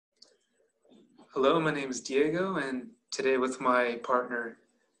Hello, my name is Diego, and today with my partner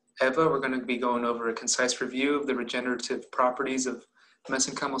Eva, we're going to be going over a concise review of the regenerative properties of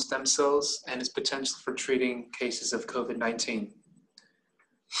mesenchymal stem cells and its potential for treating cases of COVID-19.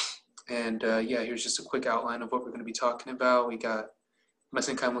 And here's just a quick outline of what we're going to be talking about. We got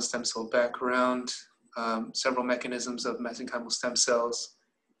mesenchymal stem cell background, several mechanisms of mesenchymal stem cells,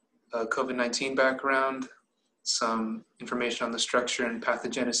 COVID-19 background, some information on the structure and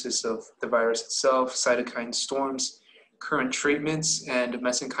pathogenesis of the virus itself, cytokine storms, current treatments, and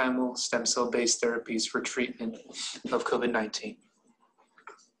mesenchymal stem cell-based therapies for treatment of COVID-19.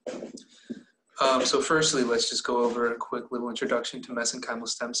 So firstly, let's just go over a quick little introduction to mesenchymal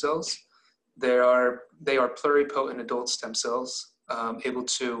stem cells. They are pluripotent adult stem cells, able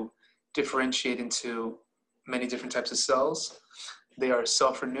to differentiate into many different types of cells. They are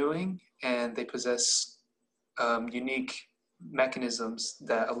self-renewing, and they possess unique mechanisms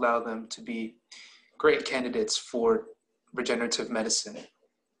that allow them to be great candidates for regenerative medicine.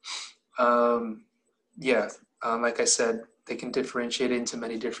 Like I said, they can differentiate into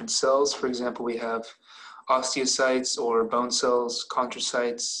many different cells. For example, we have osteocytes or bone cells,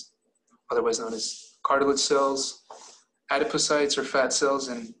 chondrocytes, otherwise known as cartilage cells, adipocytes or fat cells,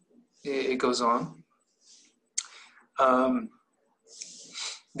 and it goes on.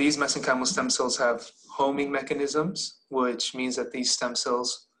 These mesenchymal stem cells have homing mechanisms, which means that these stem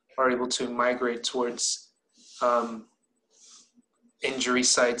cells are able to migrate towards injury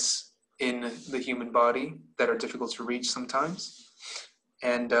sites in the human body that are difficult to reach sometimes.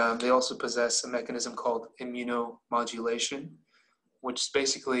 And they also possess a mechanism called immunomodulation, which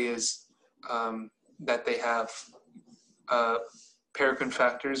basically is that they have paracrine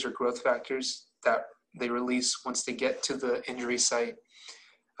factors or growth factors that they release once they get to the injury site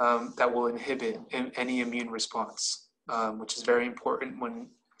that will inhibit any immune response, which is very important when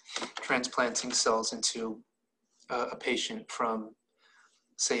transplanting cells into a patient from,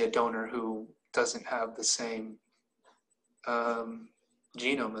 say, a donor who doesn't have the same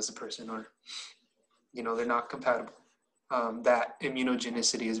genome as a person, or they're not compatible. That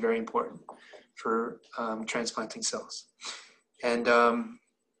immunogenicity is very important for transplanting cells. And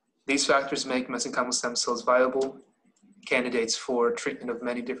these factors make mesenchymal stem cells viable candidates for treatment of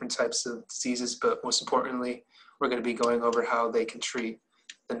many different types of diseases, but most importantly, we're going to be going over how they can treat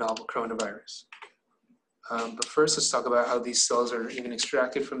the novel coronavirus. But first, let's talk about how these cells are even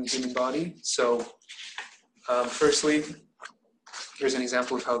extracted from the human body. So firstly, here's an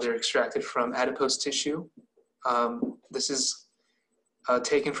example of how they're extracted from adipose tissue. This is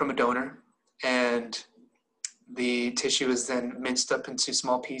taken from a donor, and the tissue is then minced up into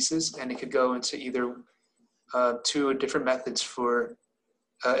small pieces, and it could go into either two different methods for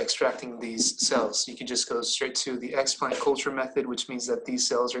extracting these cells. You can just go straight to the explant culture method, which means that these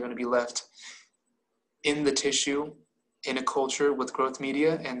cells are going to be left in the tissue in a culture with growth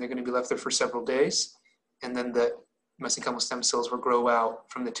media, and they're going to be left there for several days. And then the mesenchymal stem cells will grow out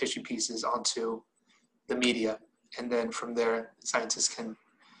from the tissue pieces onto the media. And then from there, scientists can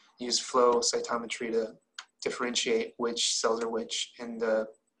use flow cytometry to differentiate which cells are which and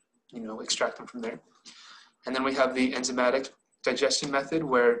extract them from there. And then we have the enzymatic digestion method,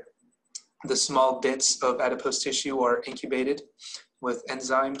 where the small bits of adipose tissue are incubated with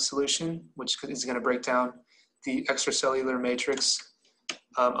enzyme solution, which is going to break down the extracellular matrix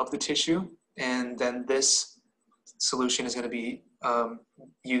of the tissue. And then this solution is going to be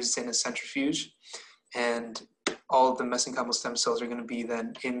used in a centrifuge. And all of the mesenchymal stem cells are going to be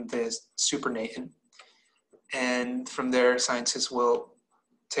then in this supernatant. And from there, scientists will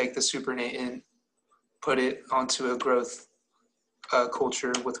take the supernatant, put it onto a growth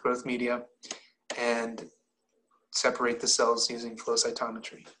culture with growth media, and separate the cells using flow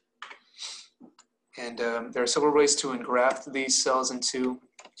cytometry. And there are several ways to engraft these cells into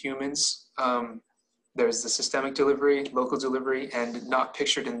humans. There's the systemic delivery, local delivery, and not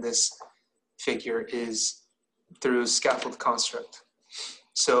pictured in this figure is through scaffold construct.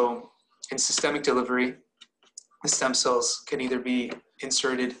 So in systemic delivery, the stem cells can either be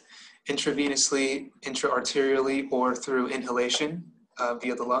inserted intravenously, intra-arterially, or through inhalation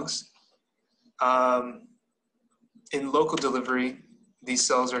via the lungs. In local delivery, these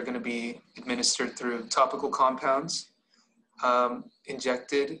cells are going to be administered through topical compounds,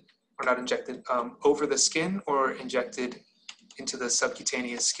 injected or not injected, over the skin or injected into the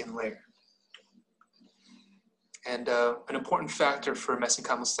subcutaneous skin layer. And an important factor for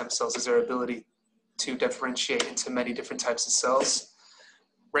mesenchymal stem cells is their ability to differentiate into many different types of cells.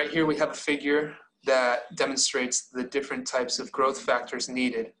 Right here we have a figure that demonstrates the different types of growth factors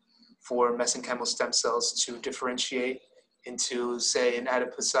needed for mesenchymal stem cells to differentiate into, say, an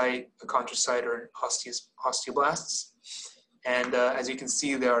adipocyte, a chondrocyte, or osteoblasts. And as you can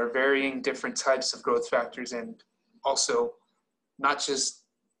see, there are varying different types of growth factors, and also not just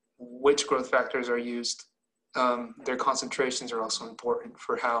which growth factors are used, their concentrations are also important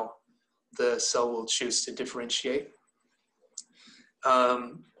for how the cell will choose to differentiate.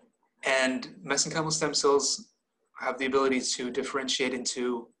 And mesenchymal stem cells have the ability to differentiate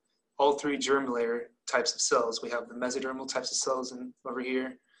into all three germ layer types of cells. We have the mesodermal types of cells over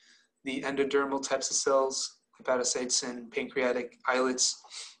here, the endodermal types of cells, hepatocytes and pancreatic islets,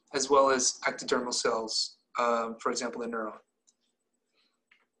 as well as ectodermal cells, for example, the neuron.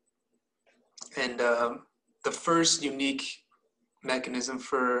 And the first unique mechanism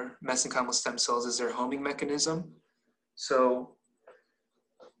for mesenchymal stem cells is their homing mechanism. So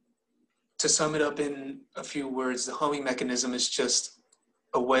to sum it up in a few words, the homing mechanism is just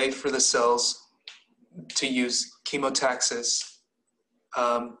a way for the cells to use chemotaxis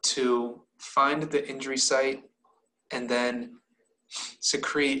to find the injury site and then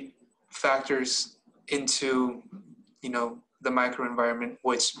secrete factors into, the microenvironment,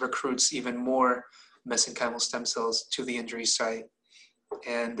 which recruits even more mesenchymal stem cells to the injury site.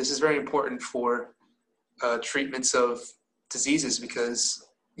 And this is very important for treatments of diseases because,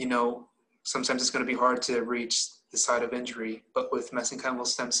 sometimes it's going to be hard to reach the site of injury, but with mesenchymal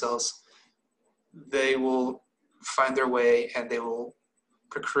stem cells, they will find their way and they will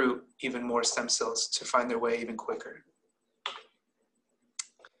recruit even more stem cells to find their way even quicker.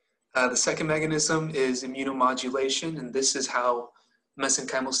 The second mechanism is immunomodulation, and this is how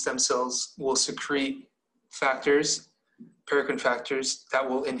mesenchymal stem cells will secrete factors, paracrine factors, that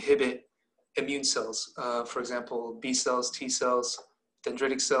will inhibit immune cells. For example, B cells, T cells,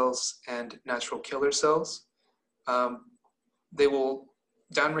 dendritic cells, and natural killer cells. They will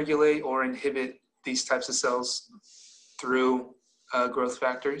downregulate or inhibit these types of cells through growth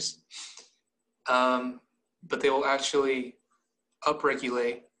factors, but they will actually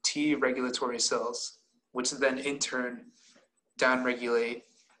upregulate T regulatory cells, which then in turn downregulate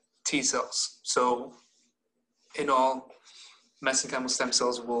T cells. So in all, mesenchymal stem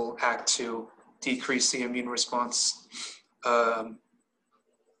cells will act to decrease the immune response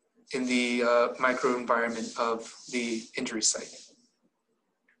in the microenvironment of the injury site.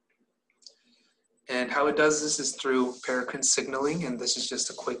 And how it does this is through paracrine signaling, and this is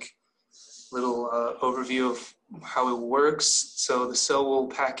just a quick little overview of how it works. So the cell will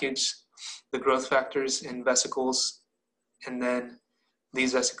package the growth factors in vesicles, and then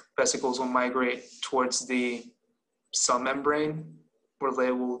these vesicles will migrate towards the cell membrane, where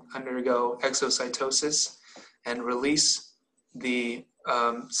they will undergo exocytosis and release the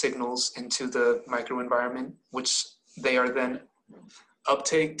signals into the microenvironment, which they are then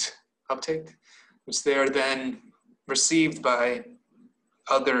which they are then received by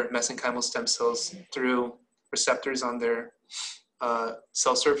other mesenchymal stem cells through receptors on their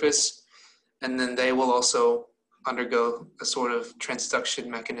cell surface. And then they will also undergo a sort of transduction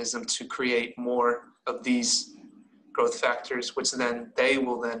mechanism to create more of these growth factors, which then they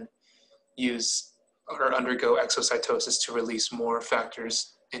will then use or undergo exocytosis to release more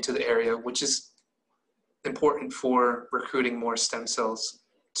factors into the area, which is important for recruiting more stem cells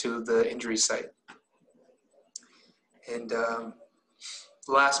to the injury site. And the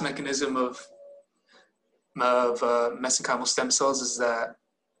last mechanism of mesenchymal stem cells is that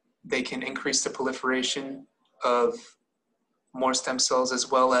they can increase the proliferation of more stem cells, as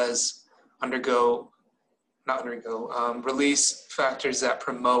well as release factors that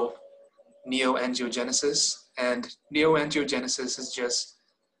promote neoangiogenesis. And neoangiogenesis is just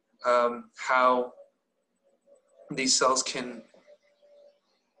how these cells can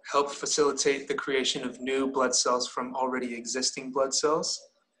help facilitate the creation of new blood cells from already existing blood cells.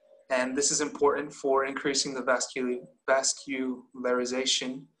 And this is important for increasing the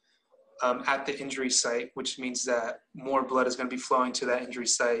vascularization at the injury site, which means that more blood is going to be flowing to that injury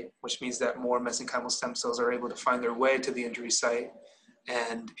site, which means that more mesenchymal stem cells are able to find their way to the injury site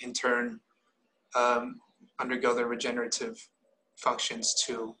and in turn undergo their regenerative functions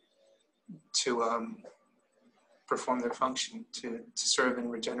to perform their function, to serve in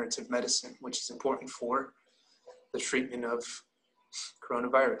regenerative medicine, which is important for the treatment of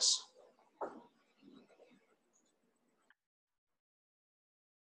coronavirus.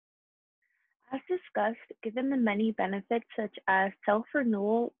 As discussed, given the many benefits such as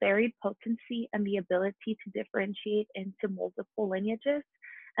self-renewal, varied potency, and the ability to differentiate into multiple lineages,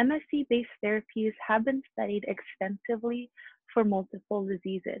 MSC-based therapies have been studied extensively for multiple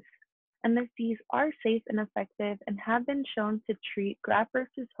diseases. MSCs are safe and effective and have been shown to treat graft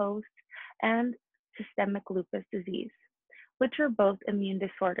versus host and systemic lupus disease. which are both immune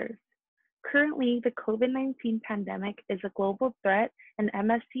disorders. Currently, the COVID-19 pandemic is a global threat, and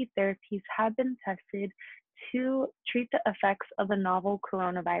MSC therapies have been tested to treat the effects of the novel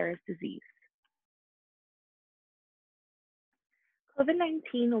coronavirus disease.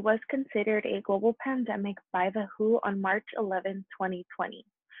 COVID-19 was considered a global pandemic by the WHO on March 11, 2020.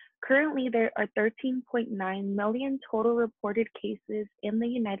 Currently, there are 13.9 million total reported cases in the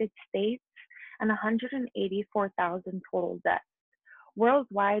United States and 184,000 total deaths.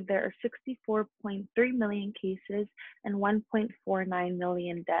 Worldwide, there are 64.3 million cases and 1.49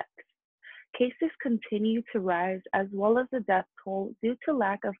 million deaths. Cases continue to rise as well as the death toll due to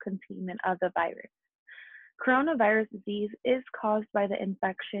lack of containment of the virus. Coronavirus disease is caused by the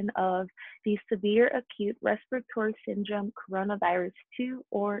infection of the severe acute respiratory syndrome coronavirus 2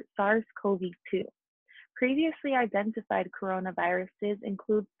 or SARS-CoV-2. Previously identified coronaviruses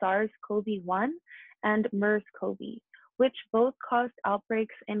include SARS-CoV-1 and MERS-CoV, which both caused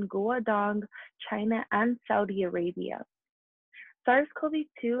outbreaks in Guangdong, China, and Saudi Arabia.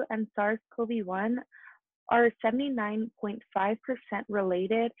 SARS-CoV-2 and SARS-CoV-1 are 79.5%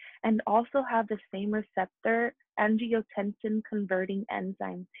 related and also have the same receptor, angiotensin converting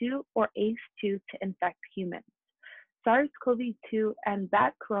enzyme 2 or ACE2 to infect humans. SARS-CoV-2 and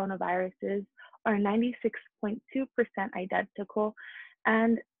bat coronaviruses are 96.2% identical,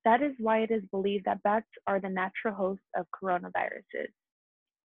 and that is why it is believed that bats are the natural host of coronaviruses.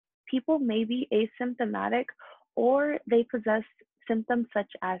 People may be asymptomatic or they possess symptoms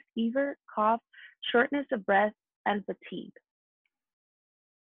such as fever, cough, shortness of breath, and fatigue.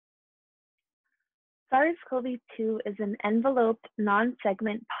 SARS-CoV-2 is an enveloped,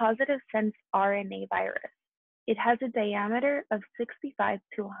 non-segment, positive-sense RNA virus. It has a diameter of 65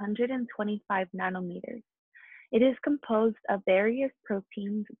 to 125 nanometers. It is composed of various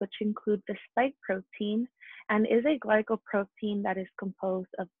proteins, which include the spike protein, and is a glycoprotein that is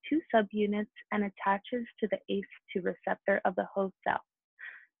composed of two subunits and attaches to the ACE2 receptor of the host cell.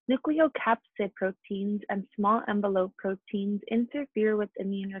 Nucleocapsid proteins and small envelope proteins interfere with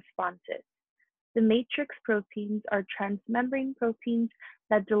immune responses. The matrix proteins are transmembrane proteins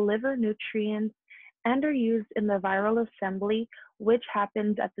that deliver nutrients and are used in the viral assembly, which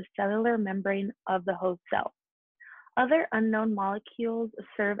happens at the cellular membrane of the host cell. Other unknown molecules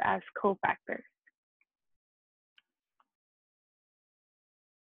serve as cofactors.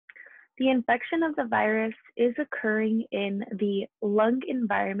 The infection of the virus is occurring in the lung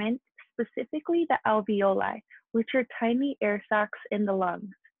environment, specifically the alveoli, which are tiny air sacs in the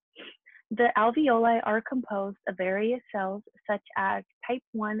lungs. The alveoli are composed of various cells such as type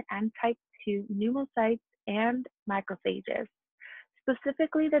 1 and type 2 pneumocytes and macrophages.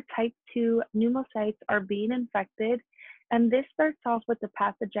 Specifically, the type 2 pneumocytes are being infected, and this starts off with the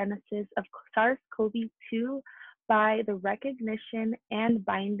pathogenesis of SARS-CoV-2 by the recognition and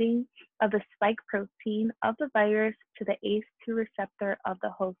binding of the spike protein of the virus to the ACE2 receptor of the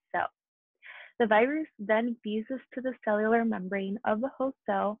host cell. The virus then fuses to the cellular membrane of the host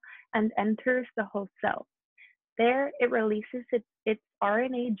cell and enters the host cell. There, it releases its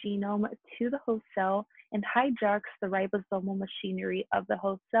RNA genome to the host cell and hijacks the ribosomal machinery of the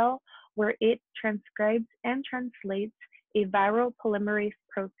host cell, where it transcribes and translates a viral polymerase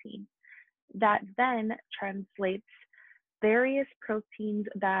protein that then translates various proteins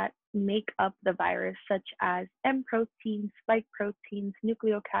that make up the virus, such as M proteins, spike proteins,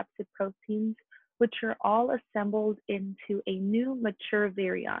 nucleocapsid proteins, which are all assembled into a new mature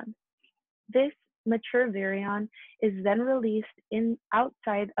virion. This mature virion is then released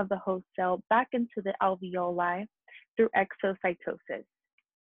outside of the host cell back into the alveoli through exocytosis.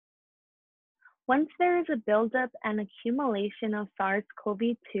 Once there is a buildup and accumulation of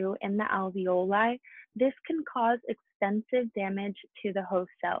SARS-CoV-2 in the alveoli, this can cause extensive damage to the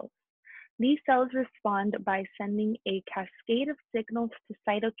host cells. These cells respond by sending a cascade of signals to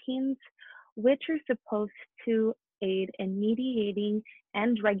cytokines, which are supposed to aid in mediating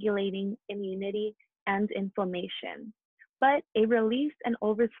and regulating immunity and inflammation. But a release and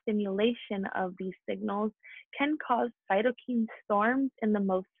overstimulation of these signals can cause cytokine storms in the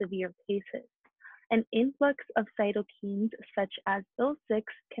most severe cases. An influx of cytokines, such as IL-6,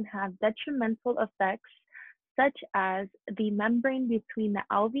 can have detrimental effects, such as the membrane between the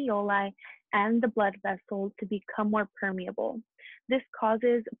alveoli and the blood vessel to become more permeable. This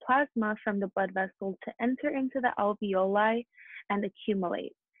causes plasma from the blood vessel to enter into the alveoli and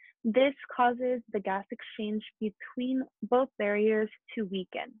accumulate. This causes the gas exchange between both barriers to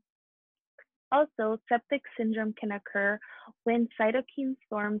weaken. Also, septic syndrome can occur when cytokine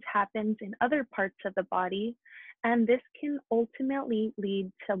storms happens in other parts of the body, and this can ultimately lead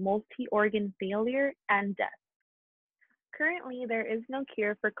to multi-organ failure and death. Currently, there is no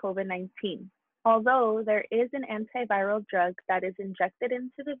cure for COVID-19, although there is an antiviral drug that is injected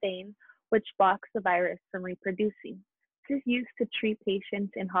into the vein which blocks the virus from reproducing. This is used to treat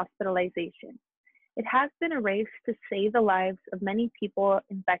patients in hospitalization. It has been a race to save the lives of many people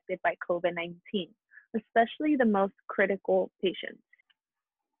infected by COVID-19, especially the most critical patients.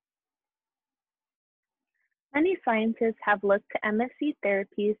 Many scientists have looked to MSC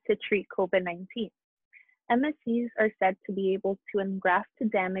therapies to treat COVID-19. MSCs are said to be able to engraft to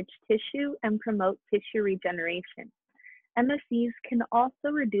damaged tissue and promote tissue regeneration. MSCs can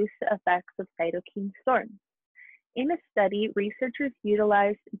also reduce the effects of cytokine storms. In a study, researchers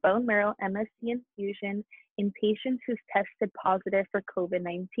utilized bone marrow MSC infusion in patients who tested positive for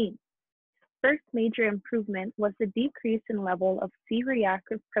COVID-19. First major improvement was the decrease in level of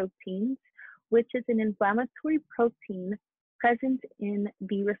C-reactive proteins, which is an inflammatory protein present in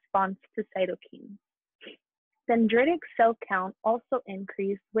the response to cytokines. Dendritic cell count also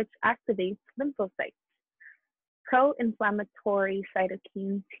increased, which activates lymphocytes. Pro-inflammatory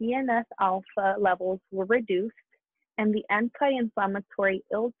cytokine TNF alpha levels were reduced, and the anti-inflammatory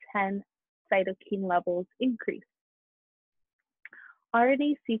IL-10 cytokine levels increased.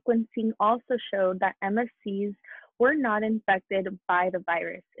 RNA sequencing also showed that MSCs were not infected by the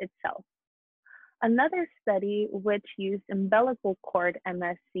virus itself. Another study, which used umbilical cord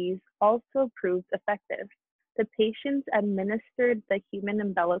MSCs, also proved effective. The patients administered the human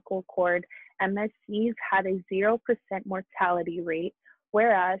umbilical cord MSCs had a 0% mortality rate,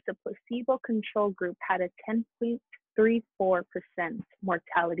 whereas the placebo control group had a 10.34%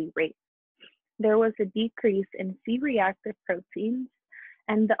 mortality rate. There was a decrease in C-reactive proteins,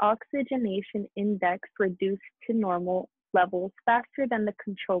 and the oxygenation index reduced to normal levels faster than the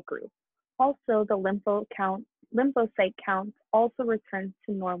control group. Also, the lymphocyte count also returned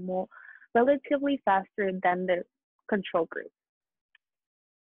to normal relatively faster than the control group.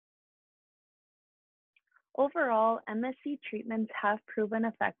 Overall, MSC treatments have proven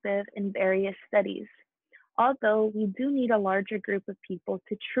effective in various studies, although we do need a larger group of people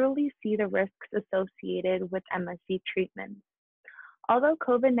to truly see the risks associated with MSC treatments. Although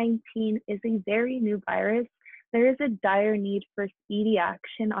COVID-19 is a very new virus, there is a dire need for speedy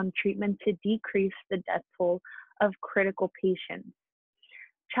action on treatment to decrease the death toll of critical patients.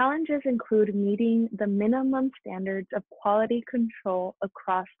 Challenges include meeting the minimum standards of quality control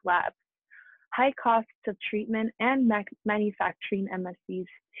across labs, high costs of treatment, and manufacturing MSCs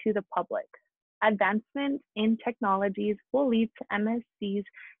to the public. Advancements in technologies will lead to MSCs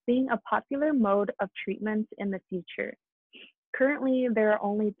being a popular mode of treatment in the future. Currently, there are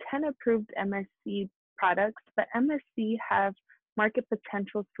only 10 approved MSC products, but MSC have market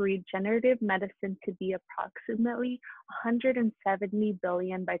potential for regenerative medicine to be approximately $170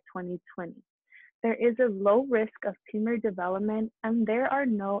 billion by 2020. There is a low risk of tumor development, and there are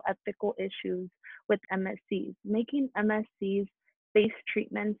no ethical issues with MSCs, making MSCs-based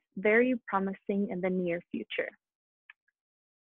treatments very promising in the near future.